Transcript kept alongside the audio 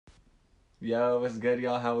Yo, what's good,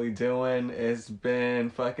 y'all? How we doing? It's been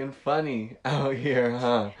fucking funny out here,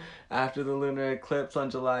 huh? After the lunar eclipse on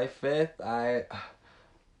July 5th,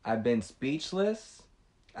 I've been speechless.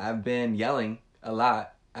 I've been yelling a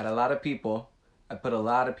lot at a lot of people. I put a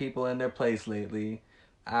lot of people in their place lately.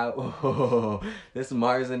 This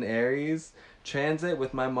Mars and Aries transit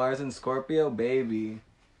with my Mars and Scorpio, baby.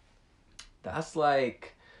 That's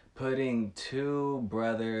like putting two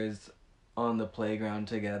brothers on the playground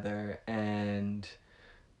together and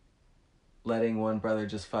letting one brother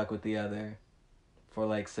just fuck with the other for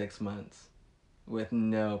like 6 months with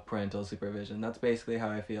no parental supervision. That's basically how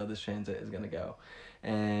I feel this transit is gonna go.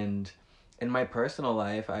 And in my personal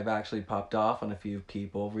life, I've actually popped off on a few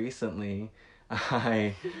people recently.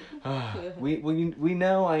 We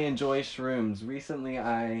know I enjoy shrooms. Recently,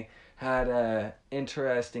 I had a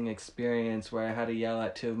interesting experience where I had to yell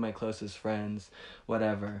at two of my closest friends.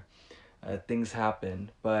 Whatever, things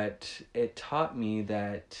happen, but it taught me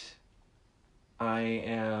that I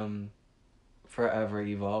am forever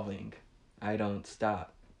evolving. I don't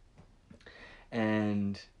stop.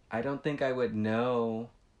 And I don't think I would know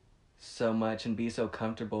so much and be so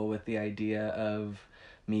comfortable with the idea of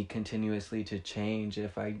me continuously to change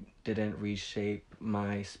if I didn't reshape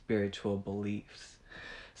my spiritual beliefs.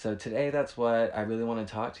 So today that's what I really want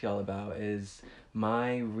to talk to y'all about is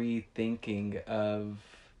my rethinking of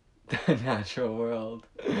the natural world.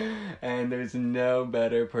 And there's no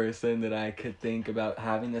better person that I could think about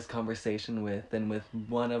having this conversation with than with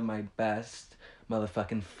one of my best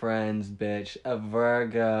motherfucking friends, bitch. A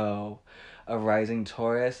Virgo, a rising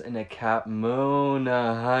Taurus, and a Cap Moon,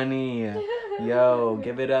 honey. Yo,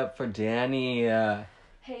 give it up for Danny.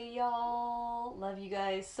 Hey y'all, love you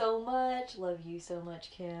guys so much. Love you so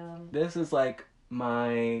much, Kim. This is like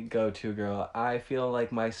my go-to girl. I feel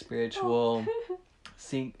like my spiritual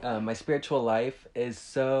my spiritual life is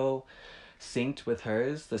so synced with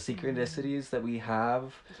hers. The synchronicities that we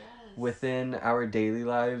have within our daily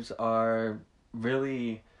lives are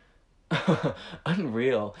really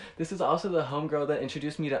unreal. This is also the homegirl that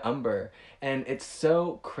introduced me to Umber, and it's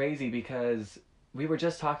so crazy because we were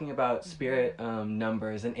just talking about spirit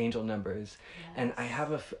numbers and angel numbers, and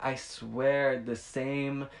I swear the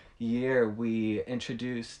same year we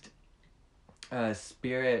introduced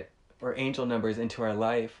spirit or angel numbers into our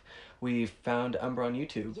life, we found Umber on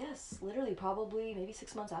YouTube. Yes, literally, probably maybe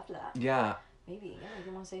 6 months after that. Yeah. Maybe, yeah, I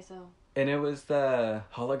didn't want to say so. And it was the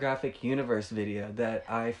holographic universe video that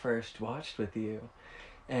I first watched with you.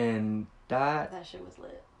 And that shit was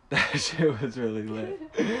lit. That shit was really lit.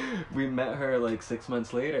 We met her like 6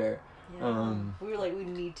 months later. Yeah. We were like, we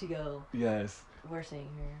need to go. Yes. We're seeing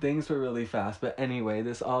her. Things were really fast. But anyway,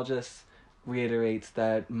 this all just reiterates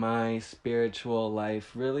that my spiritual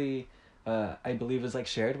life really, I believe, is like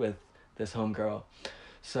shared with this homegirl.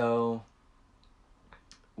 So,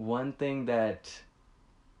 one thing that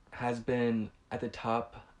has been at the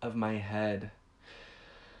top of my head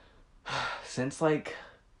since like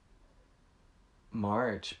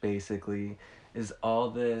March, basically, is all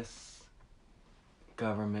this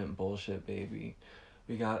government bullshit, baby.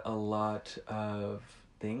 We got a lot of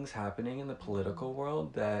things happening in the political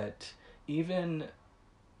world that even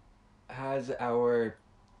has our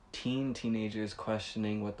teenagers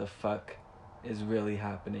questioning what the fuck is really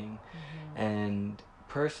happening. And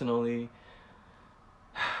personally,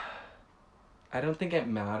 I don't think it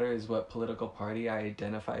matters what political party I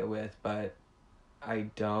identify with, but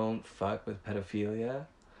I don't fuck with pedophilia,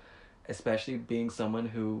 especially being someone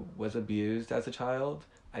who was abused as a child.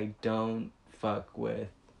 I don't fuck with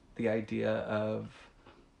the idea of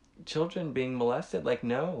children being molested. Like,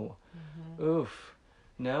 no. Oof.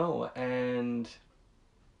 No. And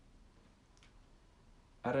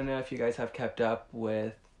I don't know if you guys have kept up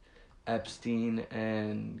with Epstein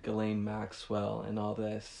and Ghislaine Maxwell and all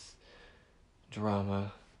this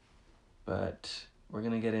drama, but we're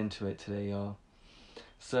gonna get into it today, y'all.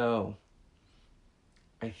 So,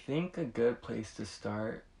 I think a good place to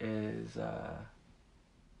start is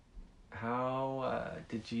how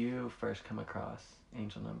did you first come across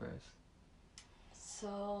angel numbers?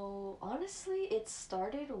 So, honestly, it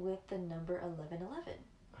started with the number 1111.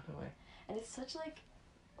 Oh, no way. And it's such like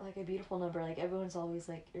a beautiful number. Like, everyone's always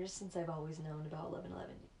like, ever since I've always known about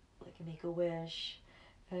 1111, like Make a Wish,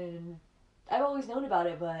 and I've always known about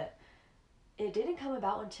it, but it didn't come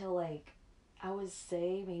about until like I would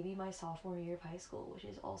say maybe my sophomore year of high school, which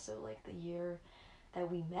is also like the year that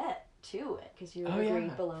we met too, because you were a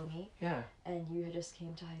grade below me. Yeah. And you had just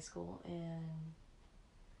came to high school, and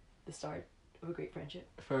the start of a great friendship.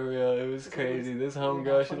 For real, it was crazy. This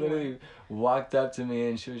homegirl, she literally walked up to me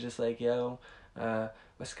and she was just like, yo,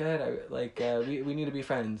 what's good? We need to be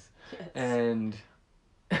friends. Yes. And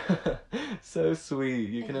so sweet.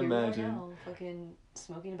 You And can here imagine. we are now, fucking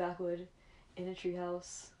smoking a backwood in a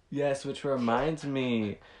treehouse. Yes, which reminds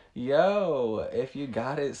me, yo, if you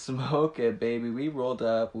got it, smoke it, baby. We rolled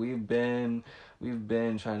up. We've been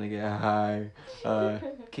trying to get high.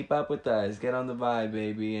 Keep up with us. Get on the vibe,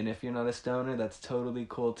 baby. And if you're not a stoner, that's totally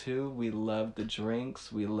cool too. We love the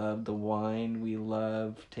drinks. We love the wine. We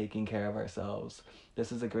love taking care of ourselves.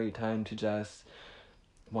 This is a great time to just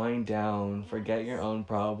wind down, forget your own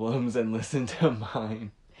problems, and listen to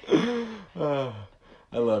mine. Oh,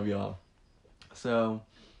 I love y'all. So,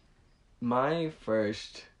 my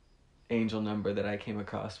first angel number that I came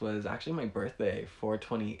across was actually my birthday,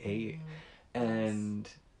 428. And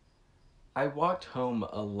I walked home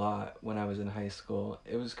a lot when I was in high school.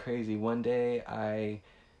 It was crazy. One day I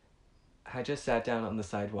had just sat down on the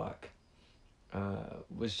sidewalk,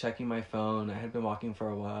 was checking my phone. I had been walking for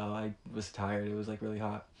a while. I was tired. It was like really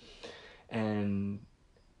hot. And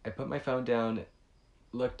I put my phone down,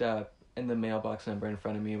 looked up, and the mailbox number in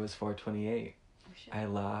front of me was 428. I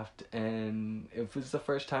laughed, and it was the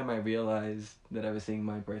first time I realized that I was seeing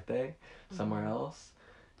my birthday somewhere else.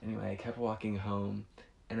 Anyway, I kept walking home,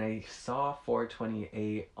 and I saw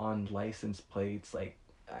 428 on license plates, like,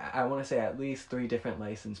 I want to say at least 3 different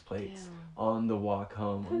license plates on the walk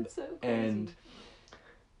home. That's so crazy. And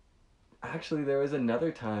actually, there was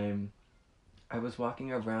another time I was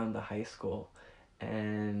walking around the high school,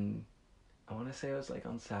 and I want to say it was like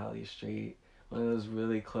on Sally Street, one of those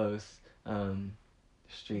really close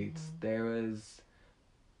streets. There was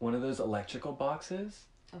one of those electrical boxes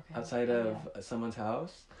outside of someone's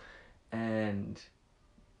house, and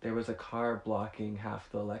there was a car blocking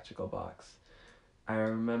half the electrical box. I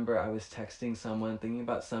remember I was texting someone, thinking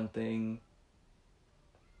about something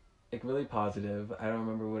like really positive. I don't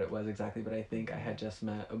remember what it was exactly, but I think I had just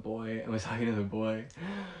met a boy and was talking to the boy.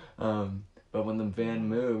 But when the van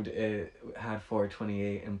moved, it had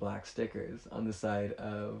 428 in black stickers on the side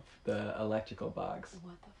of the electrical box.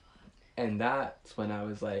 What the fuck? And that's when I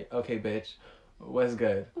was like, okay, bitch, what's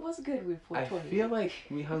good? What's good with 428? I feel like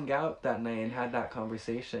we hung out that night and had that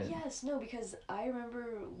conversation. Yes, no, because I remember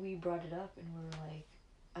we brought it up and we were like,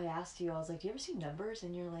 I asked you, I was like, do you ever see numbers?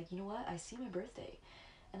 And you're like, you know what? I see my birthday.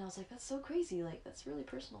 And I was like, that's so crazy. Like, that's really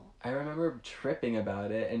personal. I remember tripping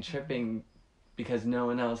about it and tripping because no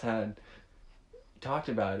one else had talked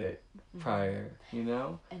about it prior, you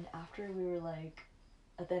know? And after we were like,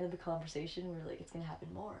 at the end of the conversation, we were like, it's going to happen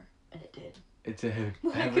more. And it did. It did.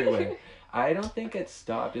 Everywhere. I don't think it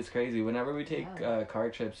stopped. It's crazy. Whenever we take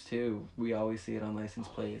car trips too, we always see it on license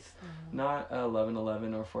plates. Not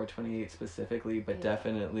 1111 or 428 specifically, but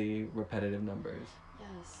definitely repetitive numbers.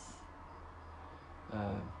 Yes.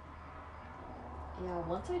 Yeah,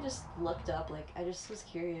 once I just looked up, like, I just was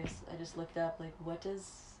curious. I just looked up, like, what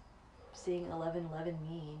does seeing 1111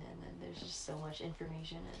 mean? And then there's just so much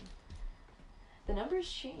information, and the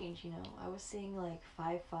numbers change, you know. I was seeing, like,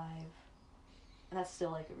 55, and that's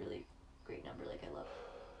still, like, a really great number. Like, I love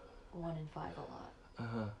 1 and 5 a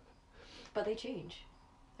lot. But they change.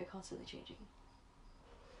 They're constantly changing.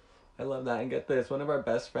 I love that. And get this, one of our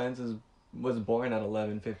best friends was born at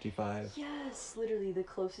 11:55. Yes, literally the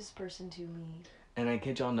closest person to me. And I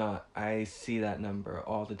kid y'all not, I see that number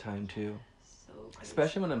all the time too. So crazy.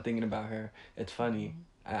 Especially when I'm thinking about her. It's funny.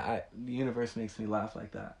 The universe makes me laugh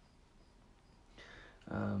like that.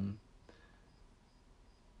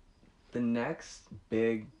 The next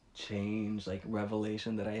big change, like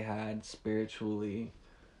revelation that I had spiritually,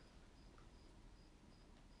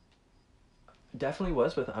 definitely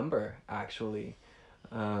was with Umber, actually.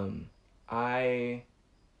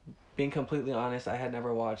 Being completely honest, I had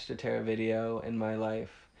never watched a tarot video in my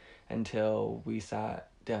life until we sat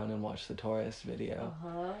down and watched the Taurus video.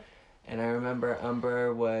 And I remember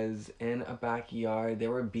Umber was in a backyard. There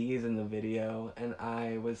were bees in the video, and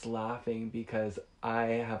I was laughing because I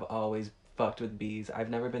have always fucked with bees. I've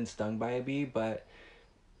never been stung by a bee, but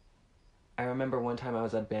I remember one time I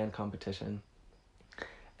was at band competition,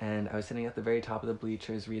 and I was sitting at the very top of the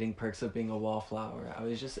bleachers reading Perks of Being a Wallflower. I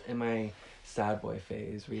was just in my sad boy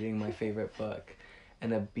phase, reading my favorite book,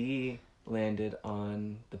 and a bee landed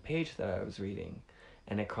on the page that I was reading,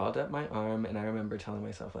 and it crawled up my arm, and I remember telling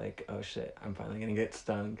myself, like, oh shit, I'm finally gonna get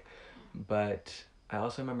stung. But I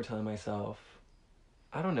also remember telling myself,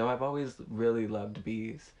 I don't know, I've always really loved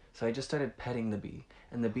bees. So I just started petting the bee,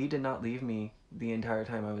 and the bee did not leave me the entire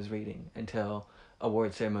time I was reading until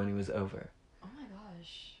award ceremony was over. Oh my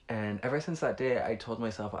gosh. And ever since that day, I told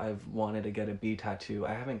myself I've wanted to get a bee tattoo.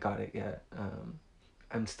 I haven't got it yet.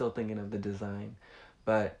 I'm still thinking of the design.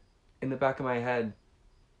 But in the back of my head,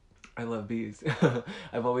 I love bees.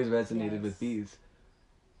 I've always resonated with Yes. bees.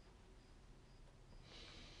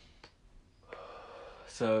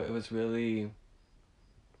 So it was really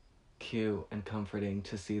cute and comforting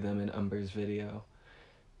to see them in Umber's video.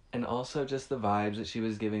 And also just the vibes that she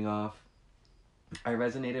was giving off. I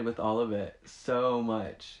resonated with all of it so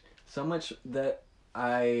much. So much that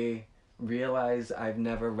I realized I've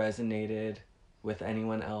never resonated with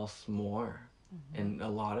anyone else more in a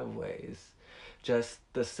lot of ways. Just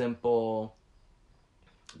the simple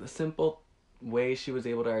way she was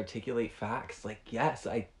able to articulate facts. Like, yes,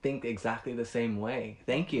 I think exactly the same way.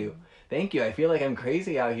 Thank you. Thank you. I feel like I'm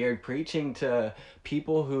crazy out here preaching to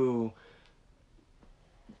people who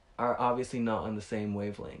are obviously not on the same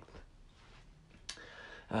wavelength.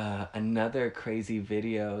 Another crazy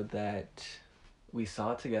video that we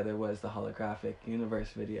saw together was the holographic universe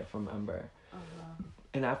video from Umber.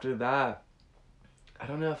 And after that, I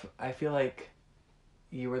don't know if I feel like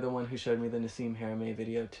you were the one who showed me the Nassim Harameh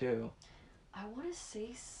video too. I want to say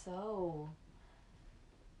so.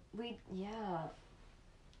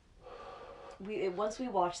 Once we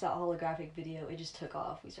watched that holographic video, it just took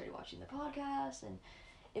off. We started watching the podcast, and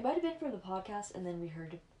it might have been from the podcast, and then we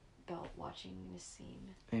heard about watching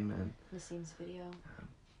Amen. Nassim's video.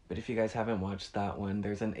 But if you guys haven't watched that one,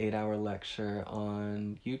 there's an 8-hour lecture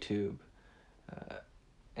on YouTube.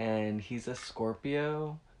 And he's a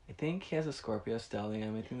Scorpio. I think he has a Scorpio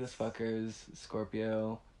stellium. I think this fucker's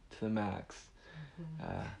Scorpio to the max.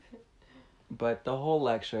 But the whole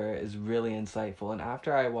lecture is really insightful. And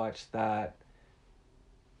after I watched that,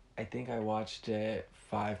 I think I watched it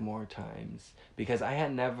 5 more times. Because I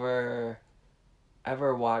had never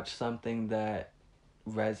ever watched something that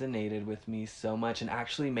resonated with me so much and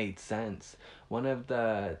actually made sense. One of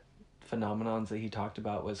the phenomenons that he talked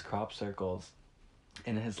about was crop circles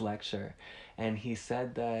in his lecture, and he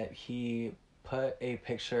said that he put a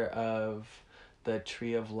picture of the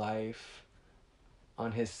tree of life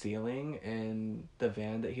on his ceiling in the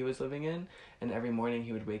van that he was living in, and every morning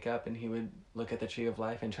he would wake up and he would look at the tree of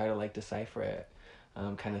life and try to like decipher it,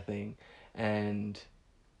 kind of thing. And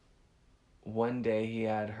one day he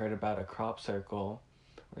had heard about a crop circle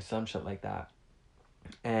or some shit like that,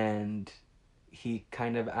 and he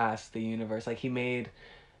kind of asked the universe, like he made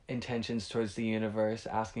intentions towards the universe,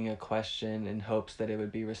 asking a question in hopes that it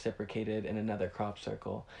would be reciprocated in another crop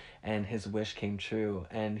circle, and his wish came true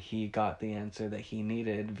and he got the answer that he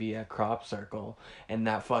needed via crop circle. And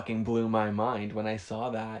that fucking blew my mind when I saw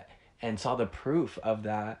that and saw the proof of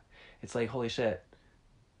that. It's like, holy shit,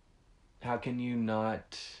 how can you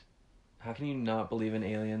not believe in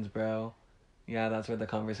aliens, bro? Yeah, that's where the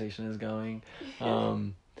conversation is going. How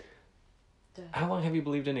long have you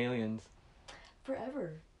believed in aliens?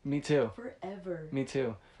 Forever. Me too. Forever. Me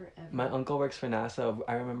too. Forever. My uncle works for NASA.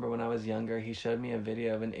 I remember when I was younger, he showed me a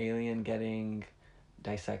video of an alien getting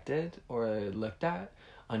dissected or looked at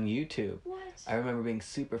on YouTube. What? I remember being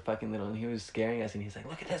super fucking little, and he was scaring us, and he's like,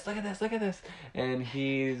 look at this, look at this, look at this. And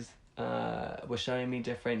he's was showing me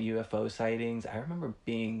different UFO sightings. I remember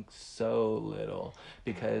being so little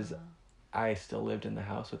because I still lived in the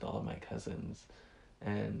house with all of my cousins.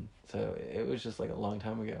 And so it was just like a long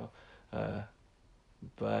time ago.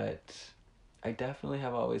 But I definitely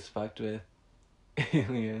have always fucked with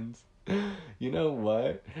aliens. You know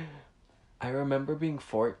what? I remember being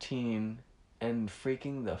 14 and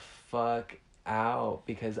freaking the fuck out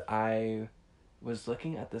because I was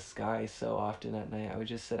looking at the sky so often at night. I would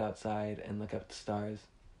just sit outside and look up at the stars.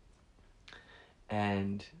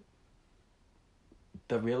 And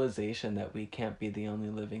the realization that we can't be the only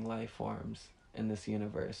living life forms in this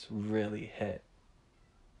universe really hit.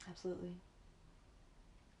 Absolutely.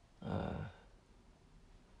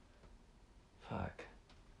 Fuck.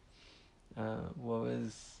 What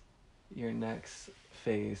was your next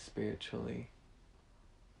phase spiritually?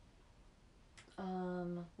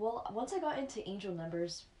 Well, once I got into angel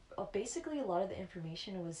numbers, basically a lot of the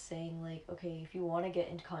information was saying, like, okay, if you want to get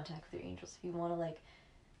into contact with your angels, if you want to, like,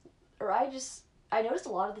 or I noticed a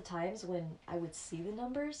lot of the times when I would see the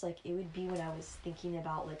numbers, like, it would be when I was thinking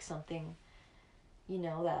about, like, something, you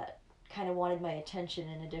know, that kind of wanted my attention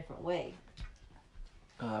in a different way.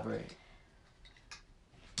 Elaborate.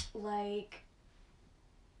 Like,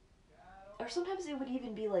 or sometimes it would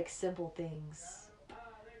even be, like, simple things.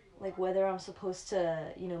 Like, whether I'm supposed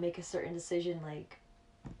to, you know, make a certain decision, like,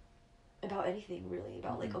 about anything, really.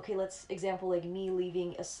 About, like, okay, let's example, like, me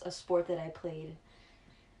leaving a sport that I played.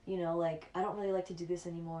 You know, like, I don't really like to do this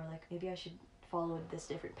anymore. Like, maybe I should follow this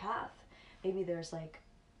different path. Maybe there's, like,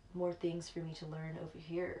 more things for me to learn over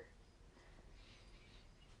here.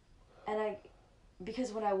 And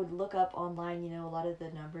because when I would look up online, you know, a lot of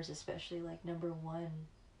the numbers, especially, like, number 1,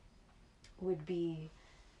 would be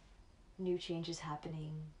new changes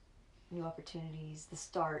happening, new opportunities, the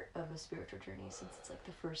start of a spiritual journey, since it's like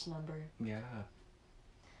the first number. Yeah.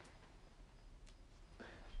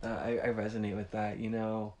 I resonate with that. You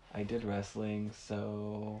know, I did wrestling,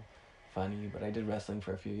 so funny, but I did wrestling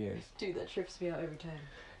for a few years. Dude, that trips me out every time.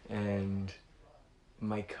 And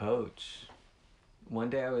my coach, one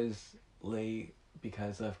day I was late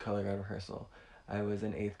because of color guard rehearsal. I was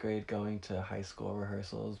in 8th grade going to high school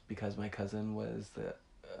rehearsals because my cousin was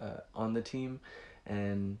on the team,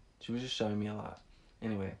 and she was just showing me a lot.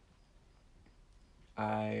 Anyway,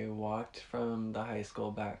 I walked from the high school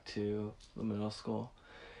back to the middle school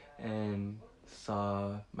and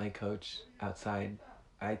saw my coach outside.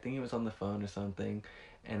 I think he was on the phone or something,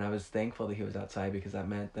 and I was thankful that he was outside because that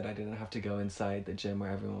meant that I didn't have to go inside the gym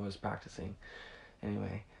where everyone was practicing.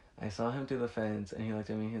 Anyway, I saw him through the fence, and he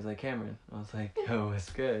looked at me and he was like, Cameron. I was like, yo,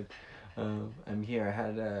 what's good? I'm here. I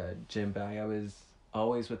had a gym bag. I was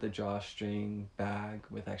always with a drawstring bag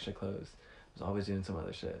with extra clothes. I was always doing some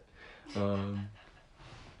other shit.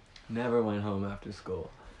 Never went home after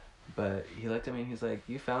school. But he looked at me and he's like,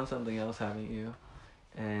 you found something else, haven't you?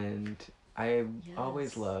 And I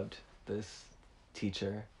always loved this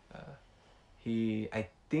teacher. I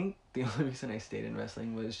think the only reason I stayed in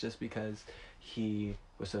wrestling was just because he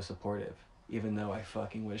was so supportive. Even though I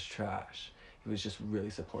fucking was trash, he was just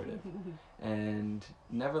really supportive. And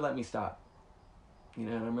never let me stop. You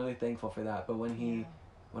know, and I'm really thankful for that. But when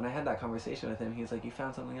I had that conversation with him, he's like, you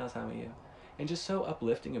found something else, haven't you? And just so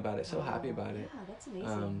uplifting about it, so happy about it. Yeah, that's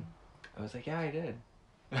amazing. I was like, yeah, I did.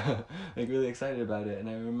 Like, really excited about it. And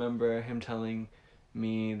I remember him telling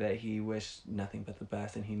me that he wished nothing but the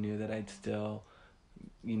best, and he knew that I'd still,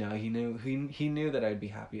 you know, he knew that I'd be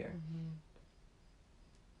happier.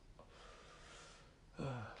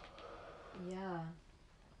 Yeah.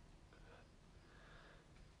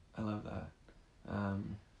 I love that.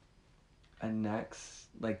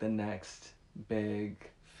 The next big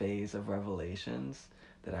phase of revelations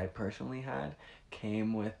that I personally had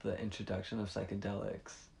came with the introduction of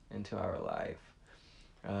psychedelics into our life.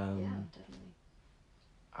 Yeah, definitely.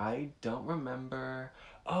 I don't remember.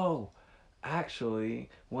 Oh, actually,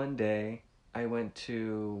 one day I went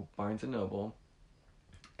to Barnes & Noble,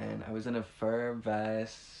 and I was in a fur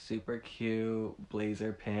vest, super cute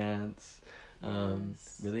blazer pants,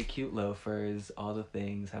 really cute loafers, all the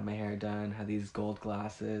things, had my hair done, had these gold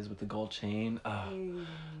glasses with the gold chain.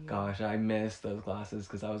 Gosh, I miss those glasses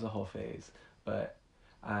because that was a whole phase. But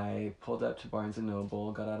I pulled up to Barnes &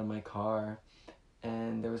 Noble, got out of my car,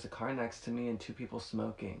 and there was a car next to me and 2 people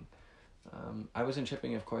smoking. I wasn't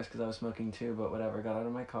tripping, of course, because I was smoking too, but whatever. Got out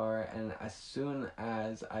of my car, and as soon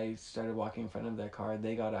as I started walking in front of their car,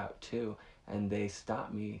 they got out too, and they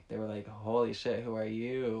stopped me. They were like, holy shit, who are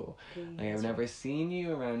you? Like, I've never seen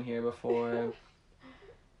you around here before.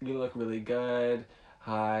 You look really good.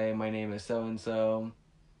 Hi, my name is so-and-so.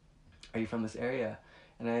 Are you from this area?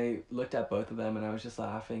 And I looked at both of them, and I was just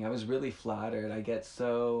laughing. I was really flattered. I get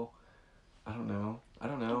so... I don't know.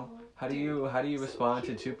 How do you respond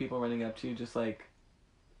to 2 people running up to you just like...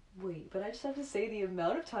 Wait, but I just have to say, the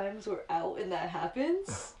amount of times we're out and that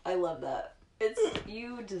happens, I love that.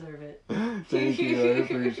 You deserve it. Thank you, I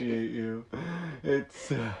appreciate you.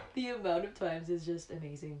 It's... The amount of times is just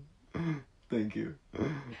amazing. Thank you.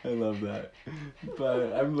 I love that.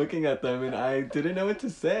 But I'm looking at them and I didn't know what to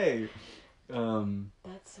say. That's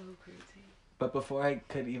so crazy. But before I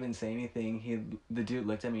could even say anything, the dude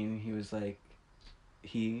looked at me and he was like,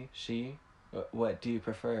 he, she, what do you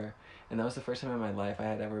prefer? And that was the first time in my life I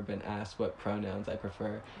had ever been asked what pronouns I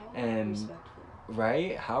prefer. And respectful.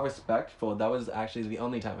 Right? How respectful. That was actually the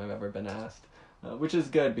only time I've ever been asked. Which is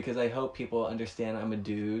good because I hope people understand I'm a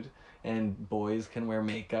dude and boys can wear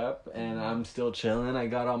makeup and I'm still chilling. I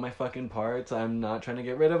got all my fucking parts. I'm not trying to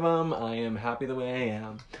get rid of them. I am happy the way I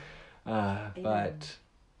am. But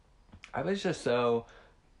I was just so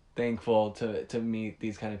thankful to meet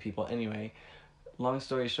these kind of people. Anyway, long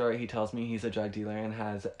story short, he tells me he's a drug dealer and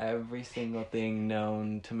has every single thing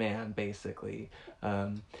known to man, basically.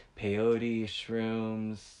 Peyote,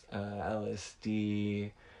 shrooms,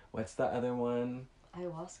 LSD. What's the other one?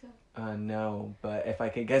 Ayahuasca? No, but if I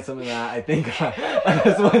could get some of that, I think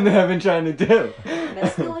that's one that I've been trying to do.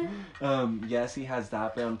 Mescaline? Yes, he has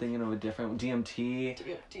that, but I'm thinking of a different DMT.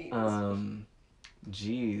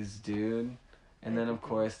 Jeez, dude. And then, of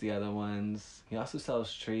course, the other ones. He also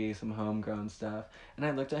sells trees, some homegrown stuff. And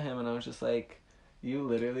I looked at him and I was just like, you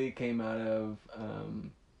literally came out of,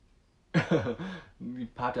 you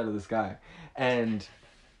popped out of the sky. And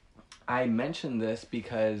I mentioned this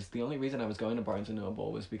because the only reason I was going to Barnes &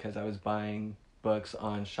 Noble was because I was buying books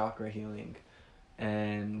on chakra healing.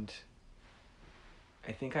 And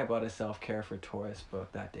I think I bought a self-care for Taurus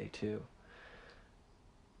book that day too.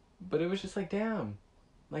 But it was just like, damn.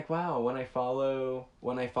 Like, wow, when I follow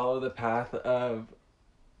the path of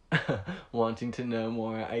wanting to know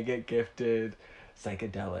more, I get gifted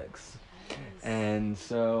psychedelics. Yes. And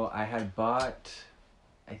so I had bought,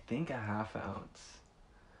 I think, a half ounce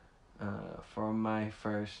for my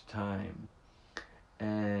first time.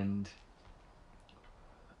 And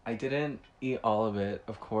I didn't eat all of it,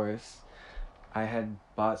 of course. I had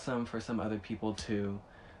bought some for some other people too,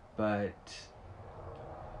 but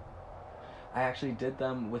I actually did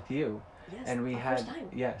them with you. Yes, And we our had, first time.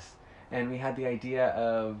 yes, and we had the idea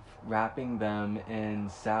of wrapping them in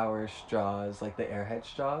sour straws, like the airhead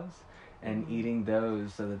straws, and eating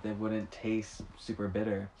those so that they wouldn't taste super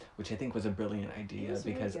bitter, which I think was a brilliant idea was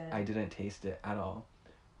really because good. I didn't taste it at all.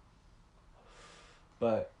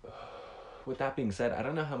 But with that being said, I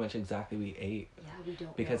don't know how much exactly we ate Yeah, we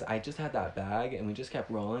don't because know. I just had that bag and we just kept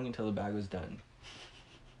rolling until the bag was done.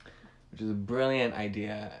 Which is a brilliant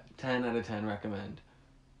idea. 10 out of 10 recommend.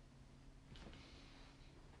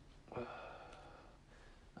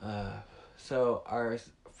 So our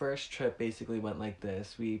first trip basically went like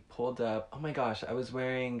this. We pulled up. Oh my gosh, I was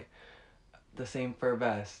wearing the same fur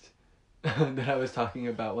vest that I was talking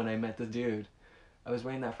about when I met the dude. I was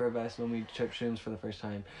wearing that fur vest when we tripped shrooms for the first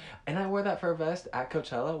time. And I wore that fur vest at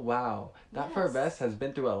Coachella. Wow. That fur Yes. vest has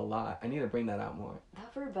been through a lot. I need to bring that out more.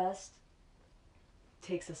 That fur vest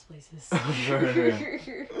takes us places.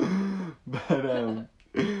 But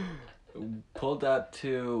pulled up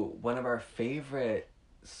to one of our favorite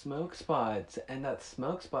smoke spots, and that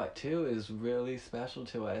smoke spot too is really special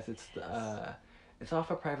to us. It's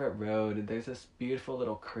off a private road. There's this beautiful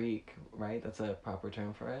little creek, right? That's a proper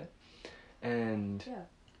term for it. And yeah.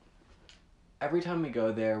 every time we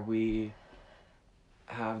go there, we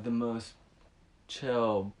have the most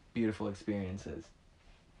chill, beautiful experiences.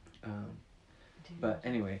 But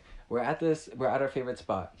anyway, we're at our favorite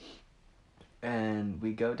spot. And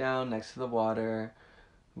we go down next to the water.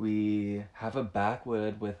 We have a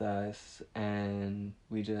backwood with us, and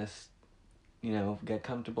we just, get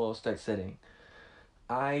comfortable, start sitting.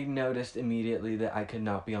 I noticed immediately that I could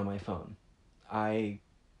not be on my phone.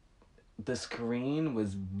 The screen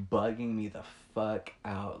was bugging me the fuck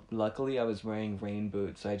out. Luckily, I was wearing rain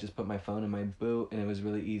boots, so I just put my phone in my boot, and it was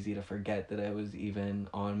really easy to forget that it was even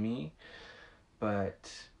on me.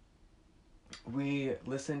 But we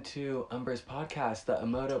listened to Umber's podcast, the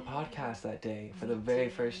Emoto podcast, that day for the very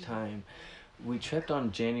first time. We tripped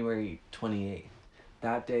on January 28th.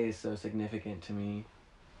 That day is so significant to me.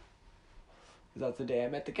 That's the day I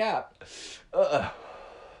met the Cap.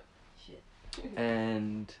 Shit.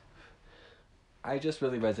 And I just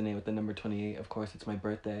really resonate with the number 28. Of course, it's my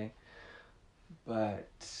birthday. But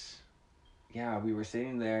yeah, we were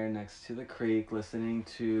sitting there next to the creek listening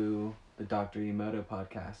to the Dr. Emoto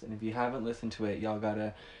podcast. And if you haven't listened to it, y'all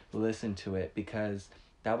gotta listen to it because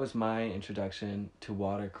that was my introduction to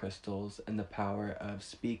water crystals and the power of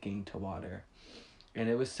speaking to water. And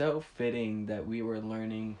it was so fitting that we were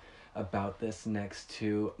learning about this next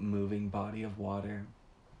to moving body of water.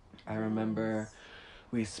 I remember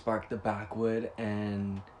we sparked the backwood,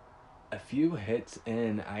 and a few hits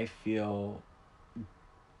in, I feel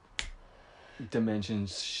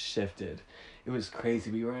dimensions shifted. It was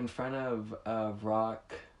crazy. We were in front of a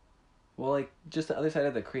rock, well, like just the other side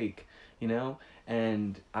of the creek,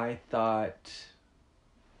 and I thought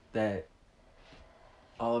that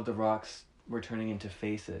all of the rocks were turning into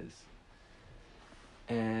faces.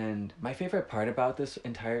 And my favorite part about this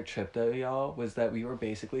entire trip, though, y'all, was that we were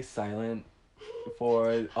basically silent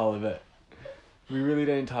for all of it. We really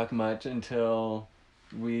didn't talk much until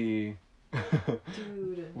we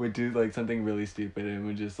would do like something really stupid and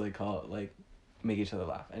would just like make each other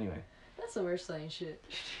laugh. Anyway. That's some Earth-sign shit.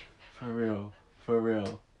 For real.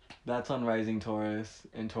 That's on Rising Taurus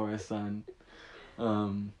and Taurus Sun.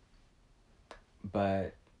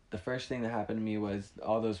 But the first thing that happened to me was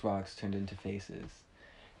all those rocks turned into faces.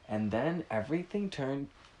 And then everything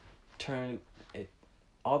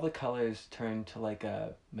all the colors turned to like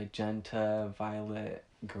a magenta, violet,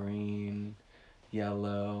 green,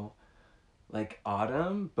 yellow, like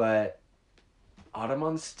autumn, but autumn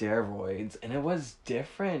on steroids. And it was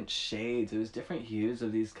different shades. It was different hues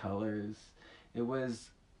of these colors. It was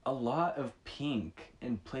a lot of pink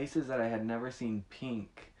in places that I had never seen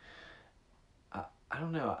pink. I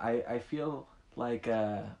don't know. I feel like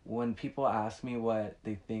when people ask me what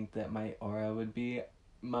they think that my aura would be,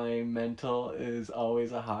 my mental is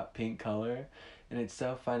always a hot pink color. And it's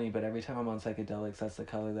so funny, but every time I'm on psychedelics, that's the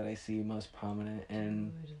color that I see most prominent.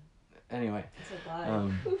 And anyway, it's a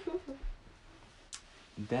vibe.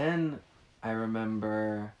 then I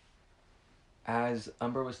remember as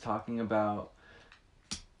Umber was talking about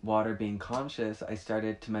water being conscious, I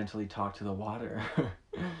started to mentally talk to the water.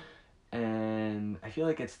 And I feel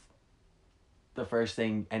like it's the first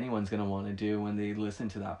thing anyone's going to want to do when they listen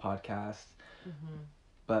to that podcast. Mm-hmm.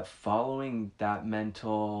 But following that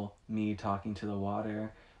mental me talking to the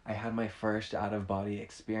water, I had my first out of body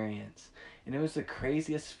experience. And it was the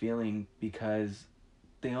craziest feeling because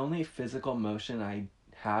the only physical motion I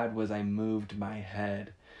had was I moved my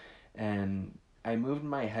head. And I moved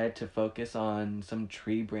my head to focus on some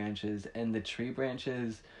tree branches, and the tree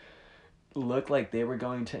branches looked like they were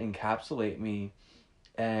going to encapsulate me.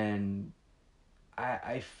 And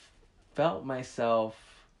I felt myself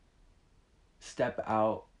step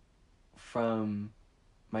out from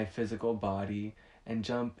my physical body and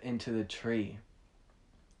jump into the tree.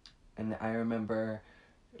 And I remember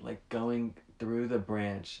like going through the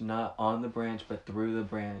branch, not on the branch, but through the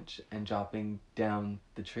branch and dropping down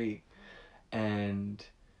the tree. And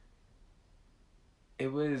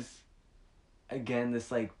it was, again,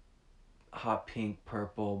 this like hot pink,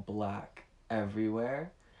 purple, black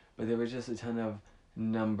everywhere, but there was just a ton of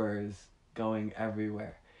numbers going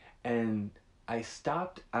everywhere. And I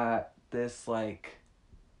stopped at this like,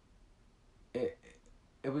 it,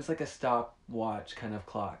 it was like a stopwatch kind of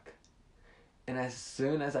clock. And as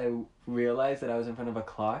soon as I realized that I was in front of a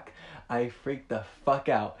clock, I freaked the fuck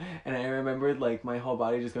out. And I remembered like my whole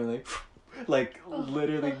body just going like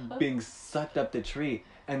literally being sucked up the tree.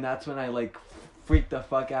 And that's when I like freaked the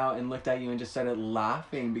fuck out and looked at you and just started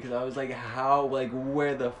laughing because I was like, how, like,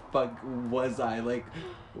 where the fuck was I? Like,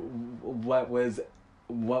 what was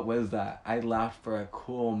that? I laughed for a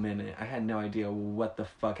cool minute. I had no idea what the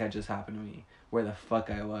fuck had just happened to me, where the fuck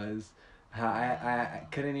I was. I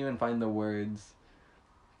couldn't even find the words.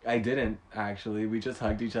 I didn't, actually. We just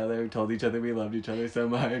hugged each other, told each other we loved each other so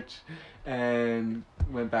much, and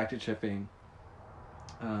went back to tripping.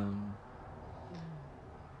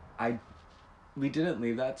 I we didn't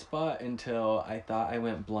leave that spot until I thought I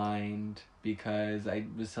went blind because I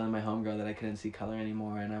was telling my homegirl that I couldn't see color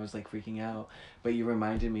anymore and I was like freaking out. But you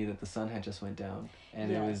reminded me that the sun had just went down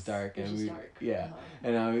and it was dark and dark. yeah.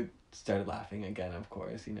 And I started laughing again, of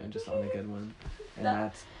course, just on a good one. And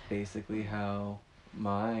that's basically how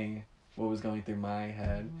what was going through my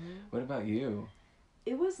head. Mm-hmm. What about you?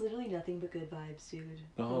 It was literally nothing but good vibes, dude.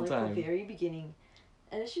 The whole from, time. The very beginning.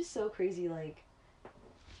 And it's just so crazy, like,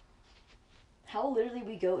 how literally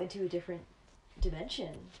we go into a different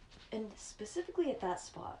dimension. And specifically at that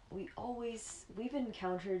spot, we've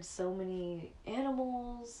encountered so many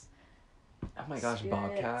animals. Oh my gosh, spirits,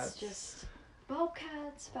 bobcats. Just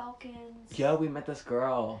bobcats, falcons. Yeah, we met this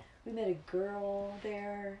girl. We met a girl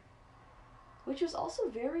there, which was also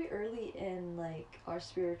very early in, like, our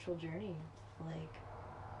spiritual journey. Like,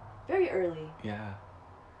 very early. Yeah.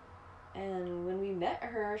 And when we met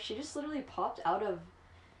her, she just literally popped out of,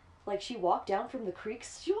 like, she walked down from the creek.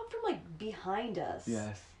 She walked from, like, behind us.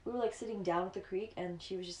 Yes. We were, like, sitting down at the creek, and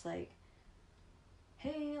she was just like,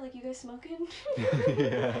 hey, like, you guys smoking?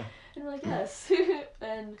 Yeah. And we're like, yes.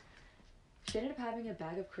 And she ended up having a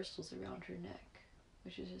bag of crystals around her neck,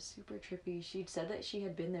 which is just super trippy. She'd said that she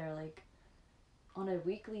had been there, like, on a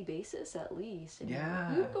weekly basis at least. And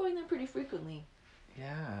yeah. we were going there pretty frequently.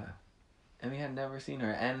 Yeah. And we had never seen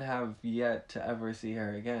her and have yet to ever see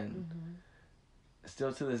her again. Mm-hmm.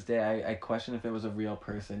 Still to this day, I question if it was a real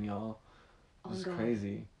person, y'all. It was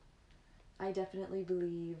crazy. I definitely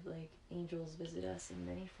believe, like, angels visit us in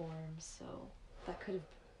many forms, so that could have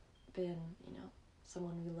been,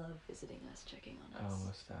 someone we love visiting us, checking on us. Oh,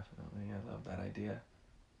 most definitely. I love that idea.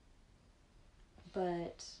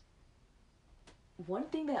 But one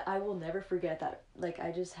thing that I will never forget that, like,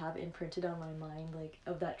 I just have imprinted on my mind, like,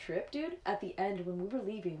 of that trip, dude, at the end, when we were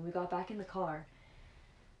leaving, we got back in the car.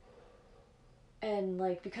 And,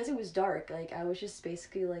 like, because it was dark, like, I was just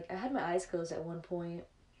basically, like, I had my eyes closed at one point.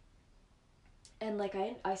 And, like,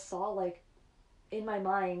 I saw, like, in my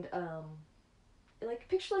mind, like,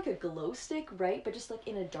 picture, like, a glow stick, right? But just, like,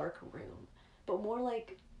 in a dark room. But more,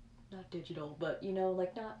 like, not digital, but,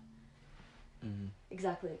 like, not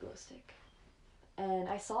exactly a glow stick. And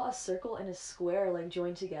I saw a circle and a square, like,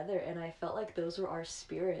 joined together, and I felt like those were our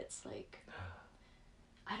spirits, like,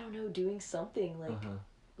 I don't know, doing something, like,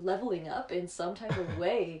 leveling up in some type of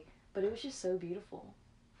way. But it was just so beautiful.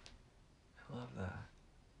 I love that.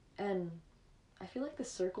 And I feel like the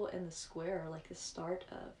circle and the square are, like, the start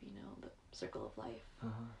of, the circle of life.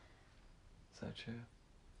 So true.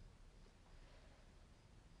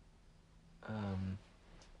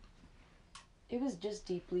 It was just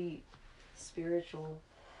deeply spiritual.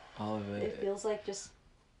 All of it. It feels like just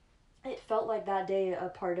it felt like that day a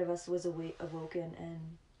part of us was awoken,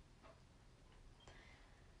 and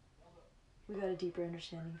we got a deeper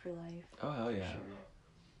understanding for life. Oh, hell yeah.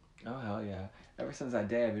 Sure. Oh, hell yeah. Ever since that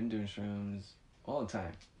day, I've been doing shrooms all the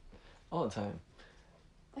time. All the time.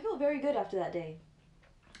 I feel very good after that day.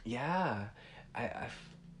 Yeah.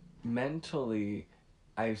 Mentally,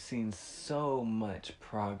 I've seen so much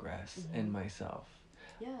progress in myself.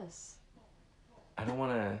 Yes. I don't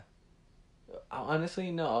want to...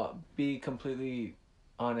 Honestly, no, I'll be completely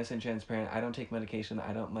honest and transparent. I don't take medication.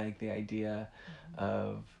 I don't like the idea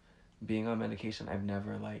of being on medication. I've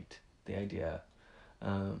never liked the idea.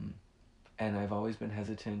 And I've always been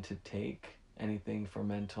hesitant to take anything for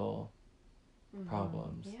mental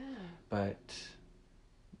problems. Yeah. But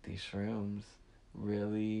these shrooms,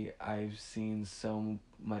 really, I've seen so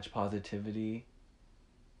much positivity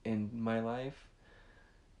in my life.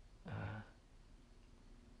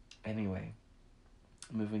 Anyway,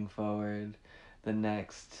 moving forward, the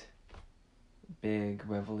next big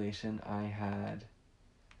revelation I had,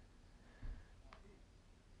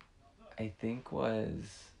 I think, was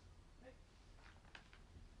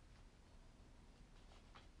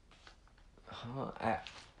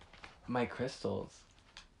my crystals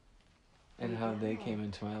and how they came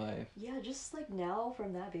into my life. Yeah, just like now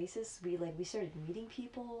from that basis, we started meeting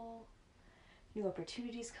people, new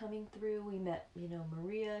opportunities coming through. We met,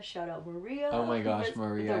 Maria. Shout out Maria. Oh my gosh,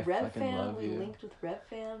 Maria, The Rev I fucking Fam. love you. We linked with Rev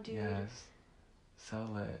Fam, dude. Yes. So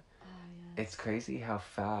lit. Yes. It's crazy how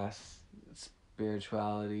fast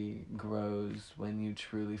spirituality grows when you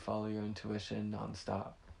truly follow your intuition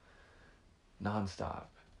nonstop.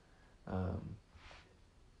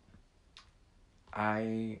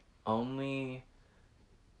 I only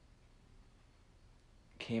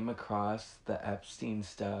came across the Epstein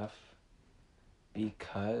stuff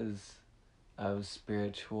because of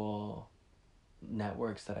spiritual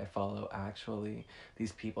networks that I follow. Actually,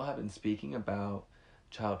 these people have been speaking about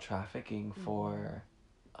child trafficking for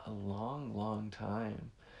a long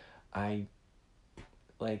time.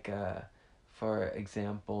 For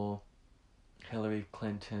example, Hillary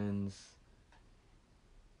Clinton's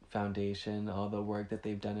foundation, all the work that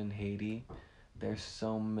they've done in Haiti. There's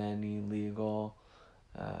so many legal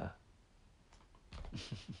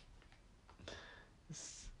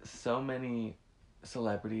so many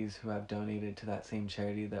celebrities who have donated to that same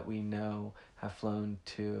charity that we know have flown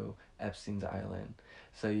to Epstein's Island.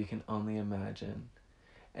 So you can only imagine.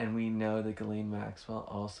 And we know that Ghislaine Maxwell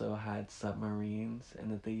also had submarines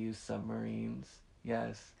and that they used submarines.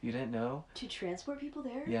 Yes. You didn't know? To transport people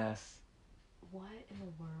there? Yes. What in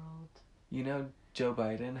the world? You know, Joe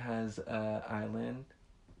Biden has an island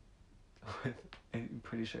with, I'm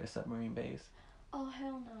pretty sure, a submarine base. Oh,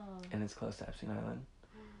 hell no. And it's close to Epstein Island.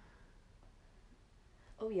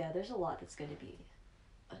 Oh, yeah, there's a lot that's going to be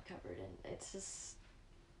uncovered, and it's just...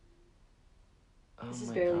 This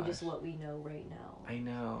is barely just what we know right now. I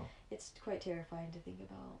know. It's quite terrifying to think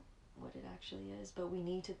about what it actually is, but we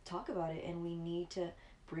need to talk about it, and we need to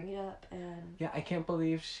bring it up. And yeah, I can't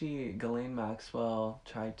believe Ghislaine Maxwell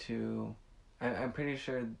tried to... I'm pretty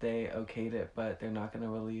sure they okayed it, but they're not going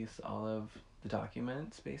to release all of the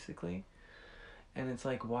documents, basically. And it's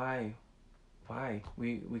like, why? Why?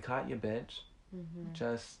 We caught you, bitch.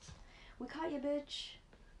 Just... We caught you, bitch.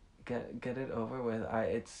 Get it over with.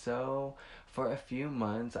 It's so... For a few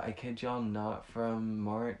months, I kid y'all not, from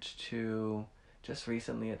March to just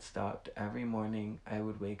recently it stopped. Every morning, I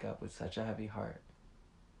would wake up with such a heavy heart.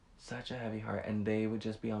 Such a heavy heart. And they would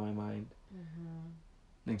just be on my mind.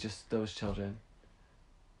 Like, just those children.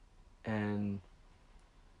 And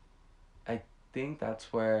I think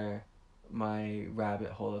that's where my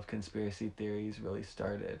rabbit hole of conspiracy theories really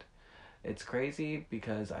started. It's crazy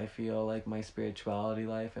because I feel like my spirituality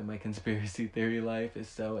life and my conspiracy theory life is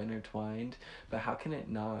so intertwined. But how can it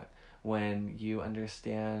not when you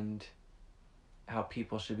understand how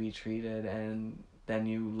people should be treated, and then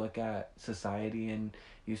you look at society and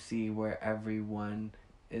you see where everyone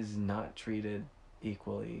is not treated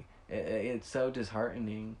equally. It's so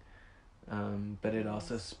disheartening, but it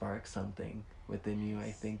also sparks something within you,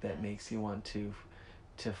 I think, that makes you want to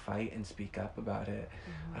fight and speak up about it.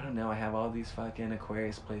 I don't know, I have all these fucking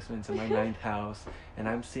Aquarius placements in my 9th house, and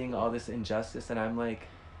I'm seeing all this injustice, and I'm like,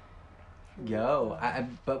 yo,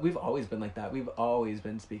 but we've always been like that. We've always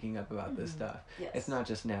been speaking up about this stuff. Yes. It's not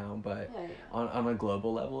just now, but on a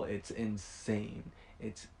global level, it's insane.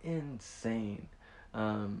 It's insane.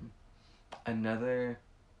 Another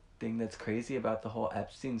thing that's crazy about the whole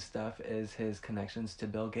Epstein stuff is his connections to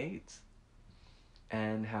Bill Gates.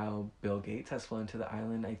 And how Bill Gates has flown to the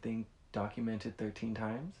island, I think, documented 13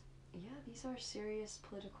 times. Yeah, these are serious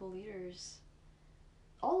political leaders.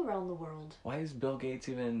 all around the world. Why is Bill Gates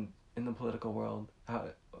even in the political world? How,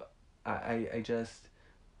 I just,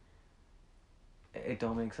 it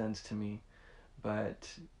don't make sense to me.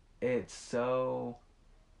 But it's so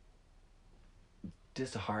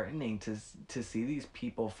disheartening to see these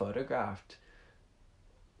people photographed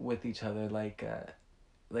with each other like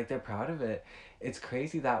they're proud of it. It's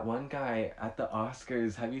crazy. That one guy at the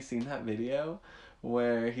Oscars, have you seen that video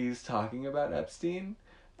where he's talking about Epstein?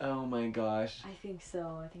 Oh my gosh. I think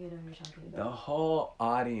so. I think I know what you're talking about. The whole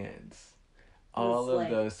audience, all of like...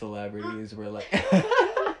 those celebrities were like,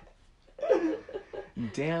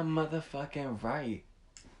 damn motherfucking right.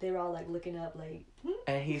 They were all like looking up like...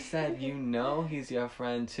 And he said, you know he's your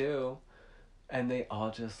friend too. And they all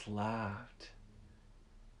just laughed.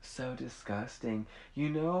 So disgusting. You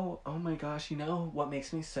know, oh my gosh, you know what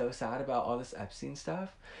makes me so sad about all this Epstein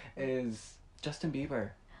stuff is Justin Bieber.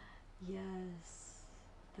 Yes.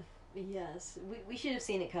 Yes. We should have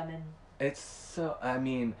seen it coming. It's so, I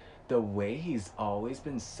mean, the way he's always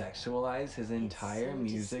been sexualized his entire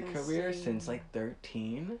music career since like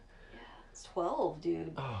 13. Yeah, it's 12,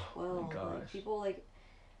 dude. Oh 12. my gosh. Like, people like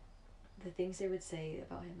the things they would say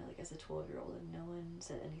about him like as a 12-year-old and no one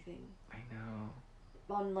said anything. I know.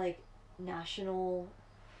 On like national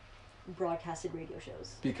broadcasted radio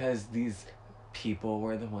shows. Because these people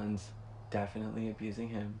were the ones definitely abusing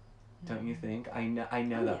him. Don't you think? I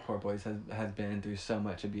know that poor boy has been through so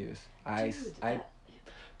much abuse. I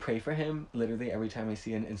pray for him literally every time I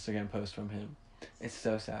see an Instagram post from him. It's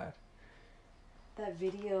so sad. That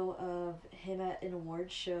video of him at an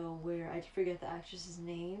award show where I forget the actress's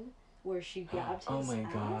name, where she grabbed his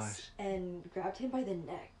ass and grabbed him by the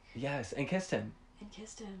neck. Yes, and kissed him.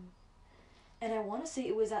 And I want to say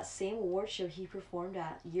it was that same award show he performed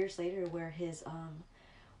at years later where his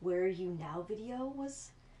Where Are You Now video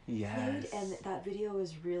was played, and that video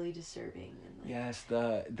is really disturbing. And like, yes,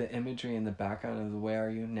 the imagery in the background of the Where Are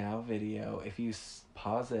You Now video, if you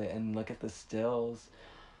pause it and look at the stills,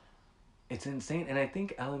 it's insane. And I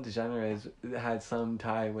think Ellen DeGeneres had some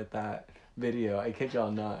tie with that video. I kid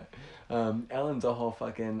y'all not. Ellen's a whole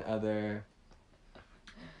fucking other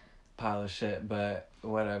pile of shit, but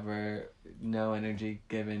whatever. No energy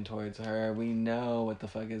given towards her. We know what the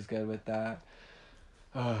fuck is good with that.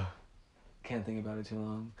 Can't think about it too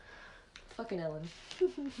long. Fucking Ellen.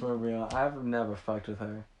 For real. I've never fucked with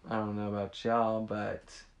her. I don't know about y'all, but...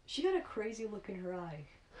 She got a crazy look in her eye.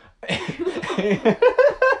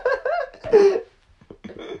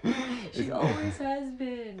 She always has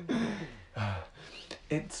been.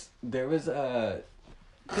 There was a...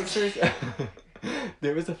 Pictures...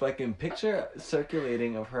 There was a fucking picture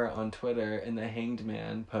circulating of her on Twitter in the hanged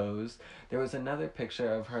man pose. There was another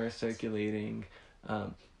picture of her circulating...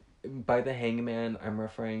 by the hangman, I'm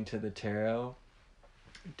referring to the tarot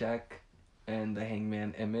deck and the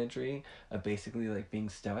hangman imagery of basically like being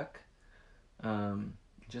stuck.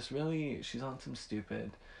 Just really, she's on some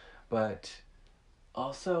stupid. But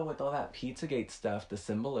also with all that Pizzagate stuff, the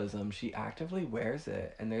symbolism, she actively wears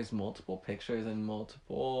it. And there's multiple pictures and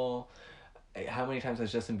multiple... How many times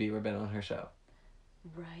has Justin Bieber been on her show?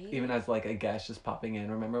 Right. Even as like a guest just popping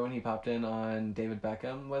in. Remember when he popped in on David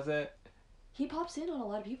Beckham, was it? He pops in on a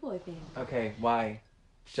lot of people, I think. Okay, why?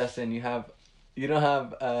 Justin, you don't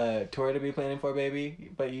have a tour to be planning for,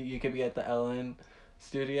 baby, but you could be at the Ellen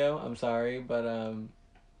studio. I'm sorry, but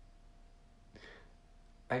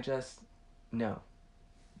I just no.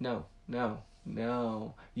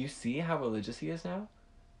 You see how religious he is now?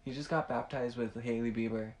 He just got baptized with Hailey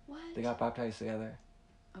Bieber. What? They got baptized together.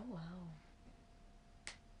 Oh wow.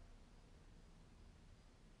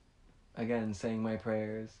 Again, saying my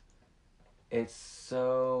prayers. It's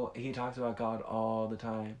so... He talks about God all the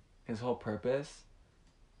time. His whole Purpose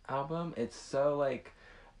album, it's so like...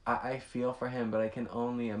 I feel for him, but I can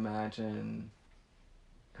only imagine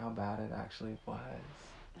how bad it actually was.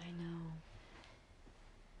 I know.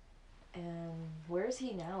 And where is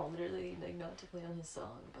he now? Literally, like, not to play on his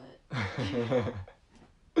song, but...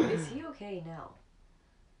 Is he okay now?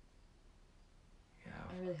 Yeah.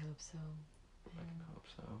 I really hope so. I hope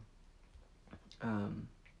so.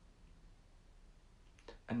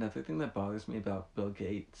 Another thing that bothers me about Bill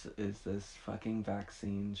Gates is this fucking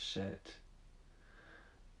vaccine shit.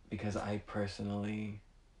 Because I personally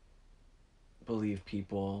believe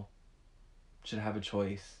people should have a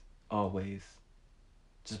choice, always.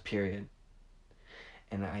 Just period.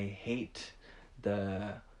 And I hate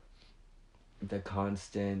the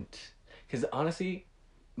constant... Because honestly,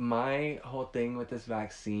 my whole thing with this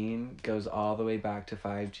vaccine goes all the way back to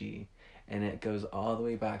 5G. And it goes all the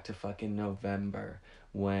way back to fucking November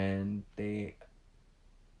when they...